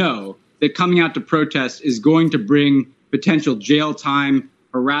people know that coming out to protest is going to bring potential jail time,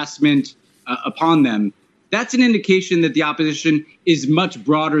 harassment upon them, that's an indication that the opposition is much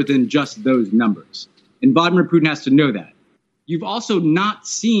broader than just those numbers. And Vladimir Putin has to know that. You've also not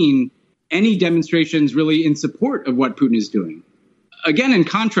seen any demonstrations really in support of what Putin is doing. Again, in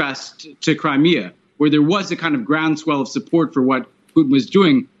contrast to Crimea, where there was a kind of groundswell of support for what Putin was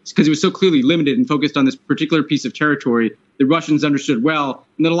doing, because it was so clearly limited and focused on this particular piece of territory the Russians understood well,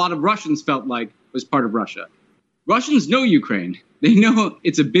 and that a lot of Russians felt like was part of Russia. Russians know Ukraine. They know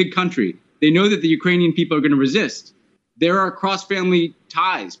it's a big country. They know that the Ukrainian people are going to resist. There are cross-family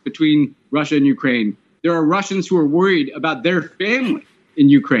ties between Russia and Ukraine. There are Russians who are worried about their family in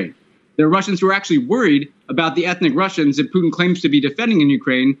Ukraine. There are Russians who are actually worried about the ethnic Russians that Putin claims to be defending in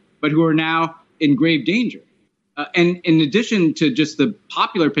Ukraine, but who are now in grave danger. And in addition to just the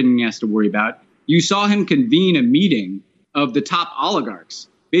popular opinion he has to worry about, you saw him convene a meeting of the top oligarchs,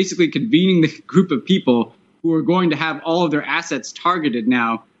 basically convening the group of people who are going to have all of their assets targeted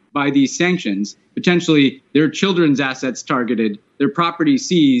now by these sanctions, potentially their children's assets targeted, their property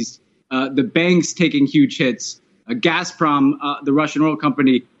seized, the banks taking huge hits, Gazprom, the Russian oil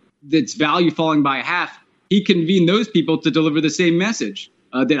company, that's value falling by half. He convened those people to deliver the same message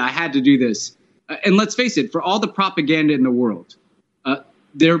that I had to do this. And let's face it, for all the propaganda in the world,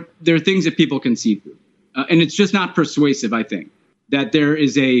 there are things that people can see through. And it's just not persuasive, I think, that there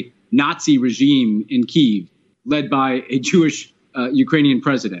is a Nazi regime in Kyiv led by a Jewish Ukrainian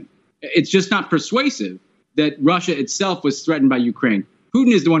president. It's just not persuasive that Russia itself was threatened by Ukraine.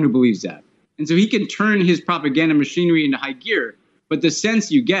 Putin is the one who believes that. And so he can turn his propaganda machinery into high gear. But the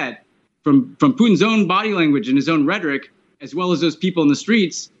sense you get from Putin's own body language and his own rhetoric, as well as those people in the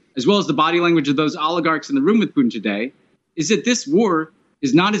streets, as well as the body language of those oligarchs in the room with Putin today, is that this war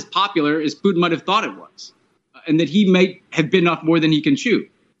is not as popular as Putin might have thought it was, and that he may have bitten off more than he can chew.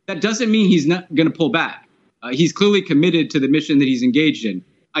 That doesn't mean he's not going to pull back. He's clearly committed to the mission that he's engaged in.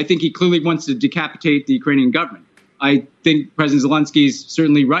 I think he clearly wants to decapitate the Ukrainian government. I think President Zelensky is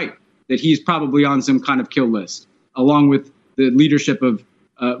certainly right that he's probably on some kind of kill list, along with the leadership of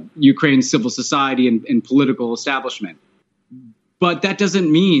Ukraine's civil society and political establishment. But that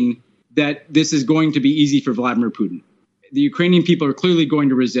doesn't mean that this is going to be easy for Vladimir Putin. The Ukrainian people are clearly going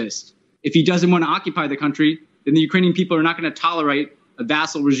to resist. If he doesn't want to occupy the country, then the Ukrainian people are not going to tolerate a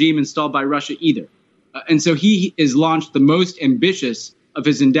vassal regime installed by Russia either. And so he has launched the most ambitious of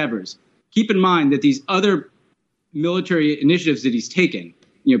his endeavors. Keep in mind that these other military initiatives that he's taken,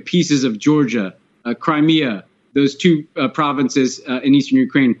 pieces of Georgia, Crimea, those two provinces in eastern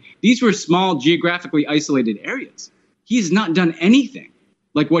Ukraine, these were small, geographically isolated areas. He has not done anything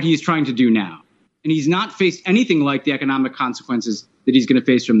like what he's trying to do now. And he's not faced anything like the economic consequences that he's going to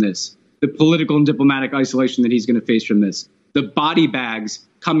face from this, the political and diplomatic isolation that he's going to face from this, the body bags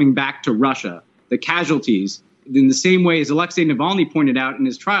coming back to Russia, the casualties, in the same way as Alexei Navalny pointed out in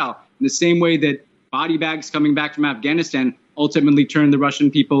his trial, in the same way that body bags coming back from Afghanistan ultimately turned the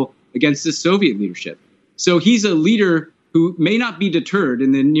Russian people against the Soviet leadership. So he's a leader who may not be deterred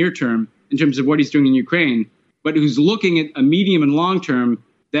in the near term in terms of what he's doing in Ukraine, but who's looking at a medium and long term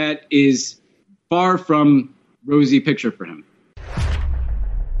that is far from rosy picture for him.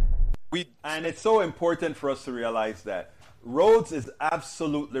 And it's so important for us to realize that Rhodes is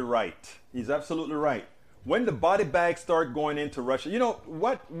absolutely right. He's absolutely right. When the body bags start going into Russia,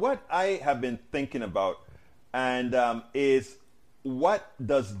 what I have been thinking about and is what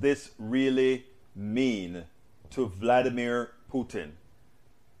does this really mean to Vladimir Putin?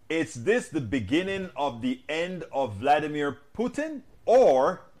 Is this the beginning of the end of Vladimir Putin?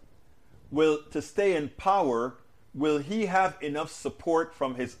 Or to stay in power, will he have enough support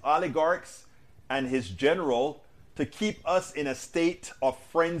from his oligarchs and his general to keep us in a state of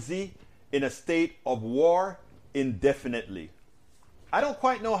frenzy, in a state of war indefinitely? I don't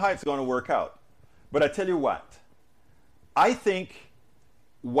quite know how it's going to work out. But I tell you what, I think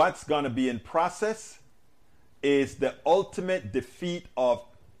what's going to be in process is the ultimate defeat of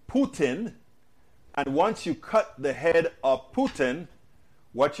Putin. And once you cut the head of Putin,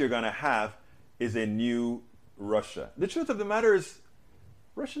 what you're going to have is a new Russia. The truth of the matter is,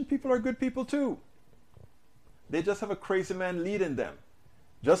 Russian people are good people too. They just have a crazy man leading them.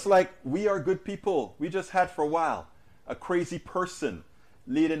 Just like we are good people. We just had for a while a crazy person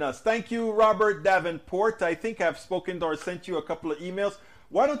leading us. Thank you, Robert Davenport. I think I've spoken or sent you a couple of emails.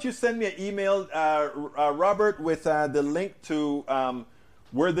 Why don't you send me an email, Robert, with the link to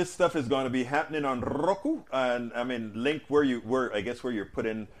where this stuff is going to be happening on Roku, and link where you're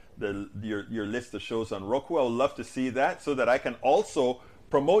putting your list of shows on Roku. I would love to see that so that I can also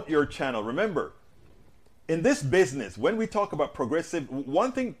promote your channel. Remember, in this business, when we talk about progressive,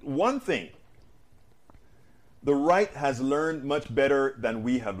 one thing the right has learned much better than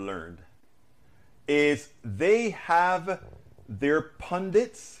we have learned is they have their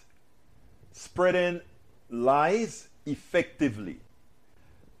pundits spreading lies effectively.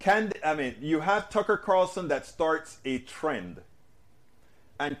 You have Tucker Carlson that starts a trend,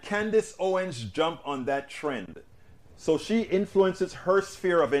 and Candace Owens jump on that trend. So she influences her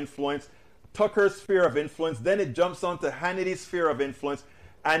sphere of influence, Tucker's sphere of influence, then it jumps onto Hannity's sphere of influence,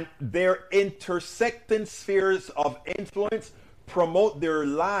 and their intersecting spheres of influence promote their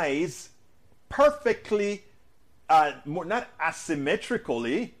lies perfectly, not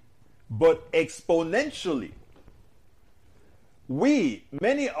asymmetrically, but exponentially.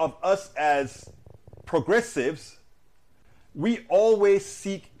 Many of us as progressives, we always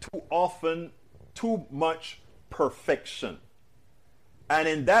seek too often too much perfection. And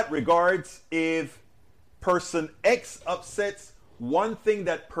in that regards, if person X upsets one thing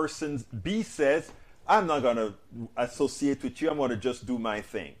that person B says, I'm not going to associate with you. I'm going to just do my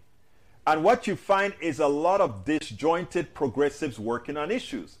thing. And what you find is a lot of disjointed progressives working on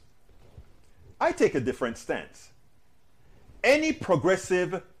issues. I take a different stance. Any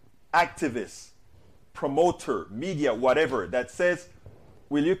progressive activist, promoter, media, whatever, that says,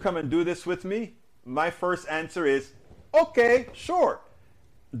 will you come and do this with me? My first answer is, okay, sure.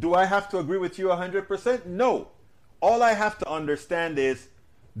 Do I have to agree with you 100%? No. All I have to understand is,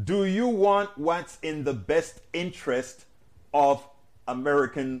 do you want what's in the best interest of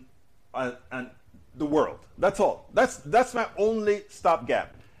American and the world? That's all. That's my only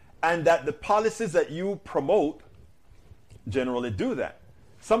stopgap. And that the policies that you promote generally do that.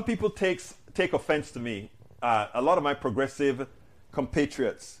 Some people take offense to me. A lot of my progressive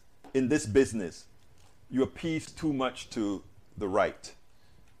compatriots in this business, you appease too much to the right.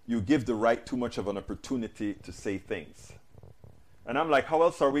 You give the right too much of an opportunity to say things. And I'm like, how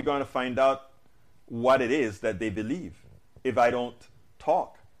else are we going to find out what it is that they believe if I don't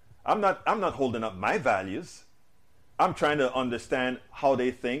talk? I'm not holding up my values. I'm trying to understand how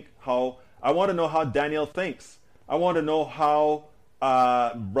they think. I want to know how Daniel thinks. I want to know how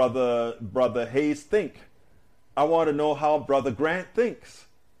Brother Hayes think. I want to know how Brother Grant thinks.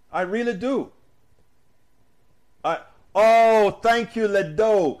 I really do. Oh, thank you,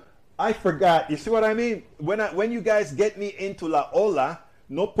 Ledo. I forgot. You see what I mean? When you guys get me into la ola,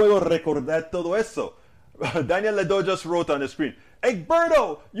 no puedo recordar todo eso. Daniel Ledo just wrote on the screen,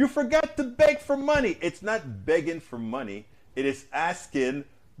 Egberto, you forgot to beg for money. It's not begging for money. It is asking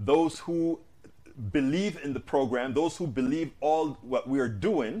those who believe in the program, those who believe all what we are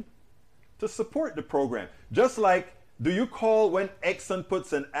doing, to support the program. Just like, do you call when Exxon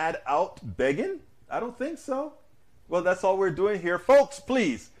puts an ad out begging? I don't think so. Well, that's all we're doing here. Folks,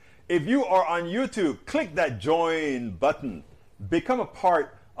 please, if you are on YouTube, click that join button. Become a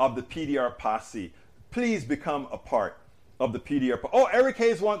part of the PDR posse. Please become a part of the PDR. Oh, Eric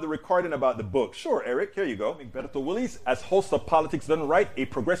Hayes wants the recording about the book. Sure, Eric, here you go. Egberto Willies, as host of Politics Done Right, a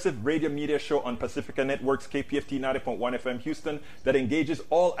progressive radio media show on Pacifica Networks, KPFT 90.1 FM Houston, that engages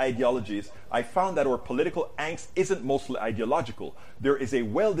all ideologies. I found that our political angst isn't mostly ideological. There is a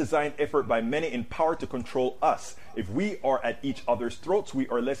well-designed effort by many in power to control us. If we are at each other's throats, we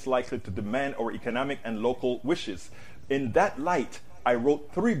are less likely to demand our economic and local wishes. In that light, I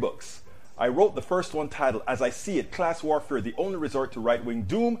wrote 3 books. I wrote the first one titled, As I See It, Class Warfare, the Only Resort to Right-Wing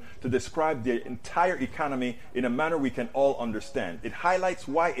Doom, to describe the entire economy in a manner we can all understand. It highlights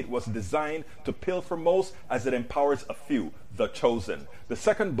why it was designed to pilfer most as it empowers a few, the chosen. The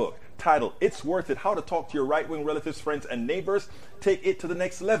second book, titled, It's Worth It, How to Talk to Your Right-Wing Relatives, Friends, and Neighbors, take it to the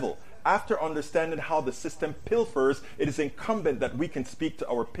next level. After understanding how the system pilfers, it is incumbent that we can speak to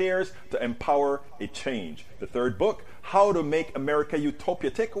our peers to empower a change. The third book, How to Make America Utopia,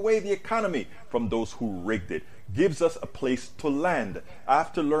 Take Away the Economy from Those Who Rigged It, gives us a place to land.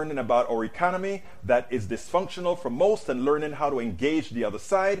 After learning about our economy that is dysfunctional for most and learning how to engage the other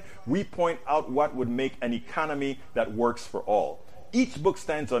side, we point out what would make an economy that works for all. Each book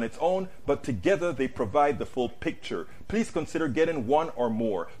stands on its own, but together they provide the full picture. Please consider getting one or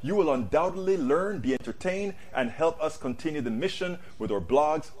more. You will undoubtedly learn, be entertained, and help us continue the mission with our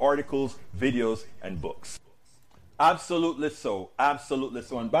blogs, articles, videos, and books. Absolutely so. Absolutely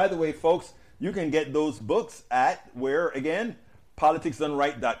so. And by the way, folks, you can get those books at where again?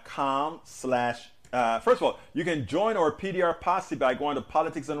 politicsdoneright.com/. First of all, you can join our PDR posse by going to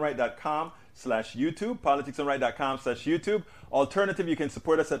politicsdoneright.com/YouTube, politicsdoneright.com/YouTube. Alternative, you can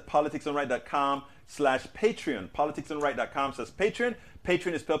support us at politicsdoneright.com/Patreon, politicsdoneright.com/Patreon.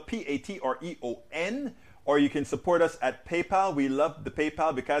 Patreon is spelled Patreon. Or you can support us at PayPal. We love the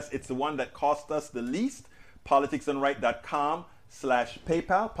PayPal because it's the one that cost us the least.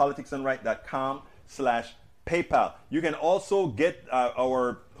 politicsdoneright.com/PayPal, politicsdoneright.com/PayPal. You can also get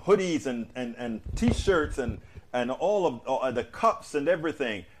our hoodies and t-shirts and all of the cups and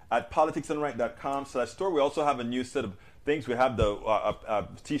everything at politicsdoneright.com/store. We also have a new set of things. We have the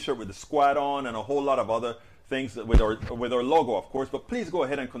t-shirt with the squad on and a whole lot of other things with our logo, of course. But please go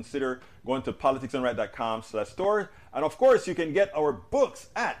ahead and consider going to politicsdoneright.com/store. And of course, you can get our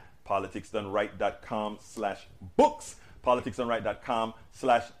books at politicsdoneright.com/books,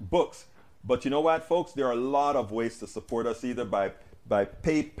 politicsdoneright.com/books. But you know what, folks? There are a lot of ways to support us, either by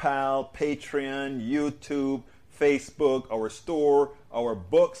PayPal, Patreon, YouTube, Facebook, our store, our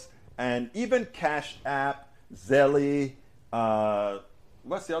books. and even Cash App, Zelle,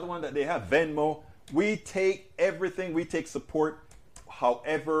 what's the other one that they have? Venmo. We take everything. We take support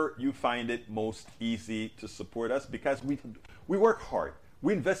however you find it most easy to support us, because we work hard.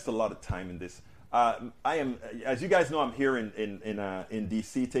 We invest a lot of time in this. I am, as you guys know, I'm here in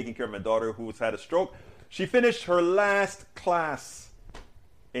DC taking care of my daughter who's had a stroke. She finished her last class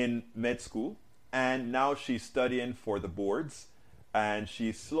in med school, and now she's studying for the boards, and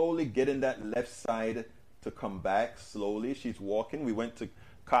she's slowly getting that left side to come back slowly. She's walking. We went to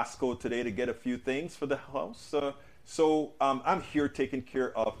Costco today to get a few things for the house. So I'm here taking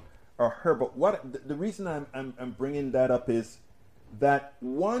care of her. But the reason I'm bringing that up is that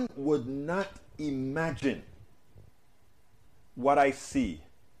one would not imagine what I see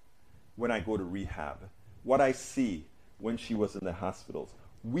when I go to rehab, what I see when she was in the hospitals.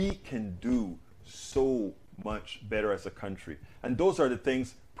 We can do so much better as a country. And those are the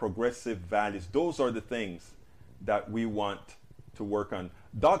things, progressive values, those are the things that we want to work on.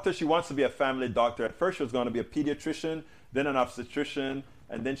 Doctor, she wants to be a family doctor. At first she was going to be a pediatrician, then an obstetrician,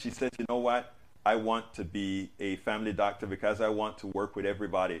 and then she said, you know what? I want to be a family doctor because I want to work with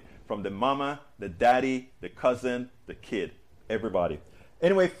everybody, from the mama, the daddy, the cousin, the kid, everybody.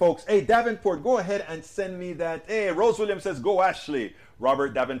 Anyway, folks, hey, Davenport, go ahead and send me that. Hey, Rose Williams says, go Ashley.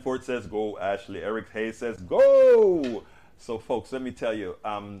 Robert Davenport says, go Ashley. Eric Hayes says, go. So, folks, let me tell you,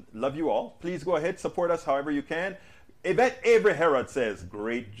 love you all. Please go ahead, support us however you can. Yvette Avery Herod says,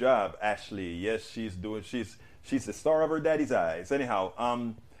 great job, Ashley. Yes, she's the star of her daddy's eyes.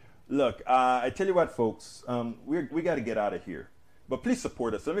 Anyhow, look, I tell you what, folks, we got to get out of here. But please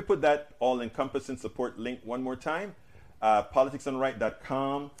support us. Let me put that all-encompassing support link one more time.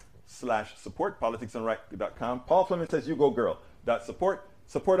 politicsdoneright.com/support, politicsdoneright.com. Paul Fleming says, you go girl. Support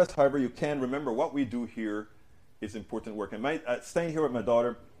us however you can. Remember, what we do here is important work. And staying here with my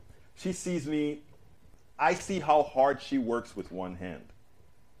daughter, she sees me. I see how hard she works with one hand,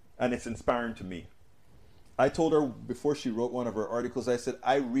 and it's inspiring to me. I told her before she wrote one of her articles, I said,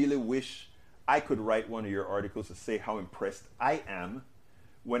 I really wish I could write one of your articles to say how impressed I am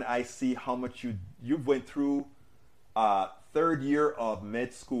when I see how much you went through third year of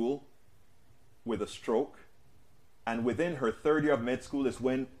med school with a stroke. And within her third year of med school is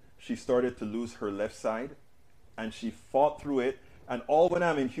when she started to lose her left side, and she fought through it. And all when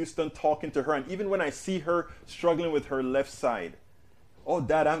I'm in Houston talking to her, and even when I see her struggling with her left side, oh,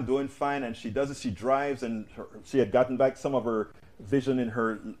 Dad, I'm doing fine. And she does it. She drives, and she had gotten back some of her vision in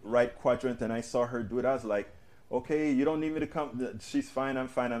her right quadrant, and I saw her do it. I was like, okay, you don't need me to come. She's fine. I'm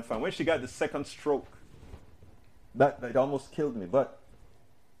fine. I'm fine. When she got the second stroke, that almost killed me. But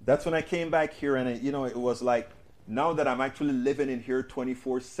that's when I came back here, and it was like, now that I'm actually living in here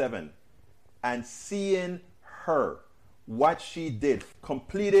 24/7 and seeing her, what she did,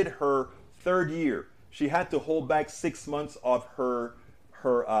 completed her third year. She had to hold back 6 months of her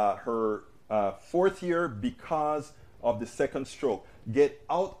fourth year because of the second stroke. Get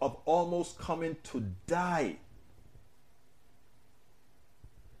out of almost coming to die.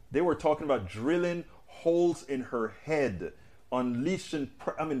 They were talking about drilling holes in her head, unleashing,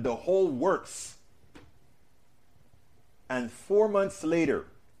 the whole works. And 4 months later,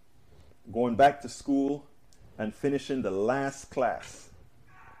 going back to school and finishing the last class.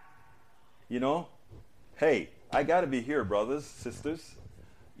 Hey, I got to be here, brothers, sisters.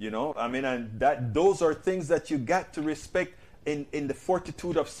 And those are things that you got to respect in the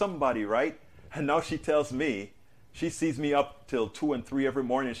fortitude of somebody, right? And now she tells me, she sees me up till 2 and 3 every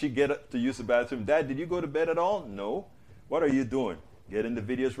morning. She get up to use the bathroom. Dad, did you go to bed at all? No. What are you doing? Getting the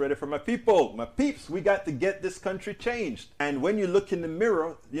videos ready for my people, my peeps. We got to get this country changed. And when you look in the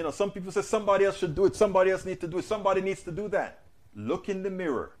mirror, some people say somebody else should do it. Somebody else needs to do it. Somebody needs to do that. Look in the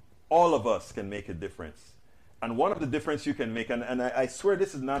mirror. All of us can make a difference. And one of the difference you can make, and I swear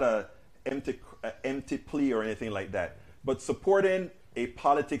this is not a empty plea or anything like that, but supporting a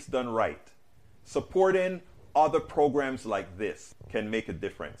Politics Done Right, supporting other programs like this can make a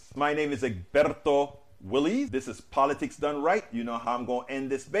difference. My name is Egberto Willies. This is Politics Done Right. You know how I'm going to end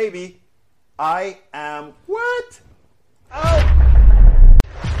this baby. I am what? Oh!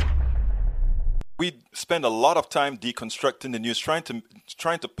 We spend a lot of time deconstructing the news, trying to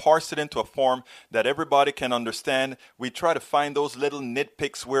parse it into a form that everybody can understand. We try to find those little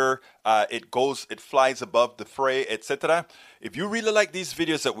nitpicks where it flies above the fray, etc. If you really like these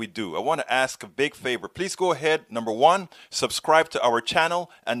videos that we do, I want to ask a big favor. Please go ahead. Number 1, subscribe to our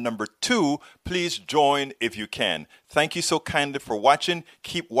channel. And number 2, please join if you can. Thank you so kindly for watching.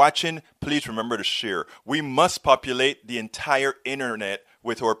 Keep watching. Please remember to share. We must populate the entire internet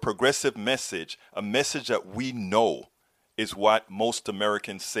with our progressive message, a message that we know is what most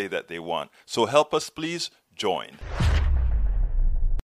Americans say that they want. So help us, please join.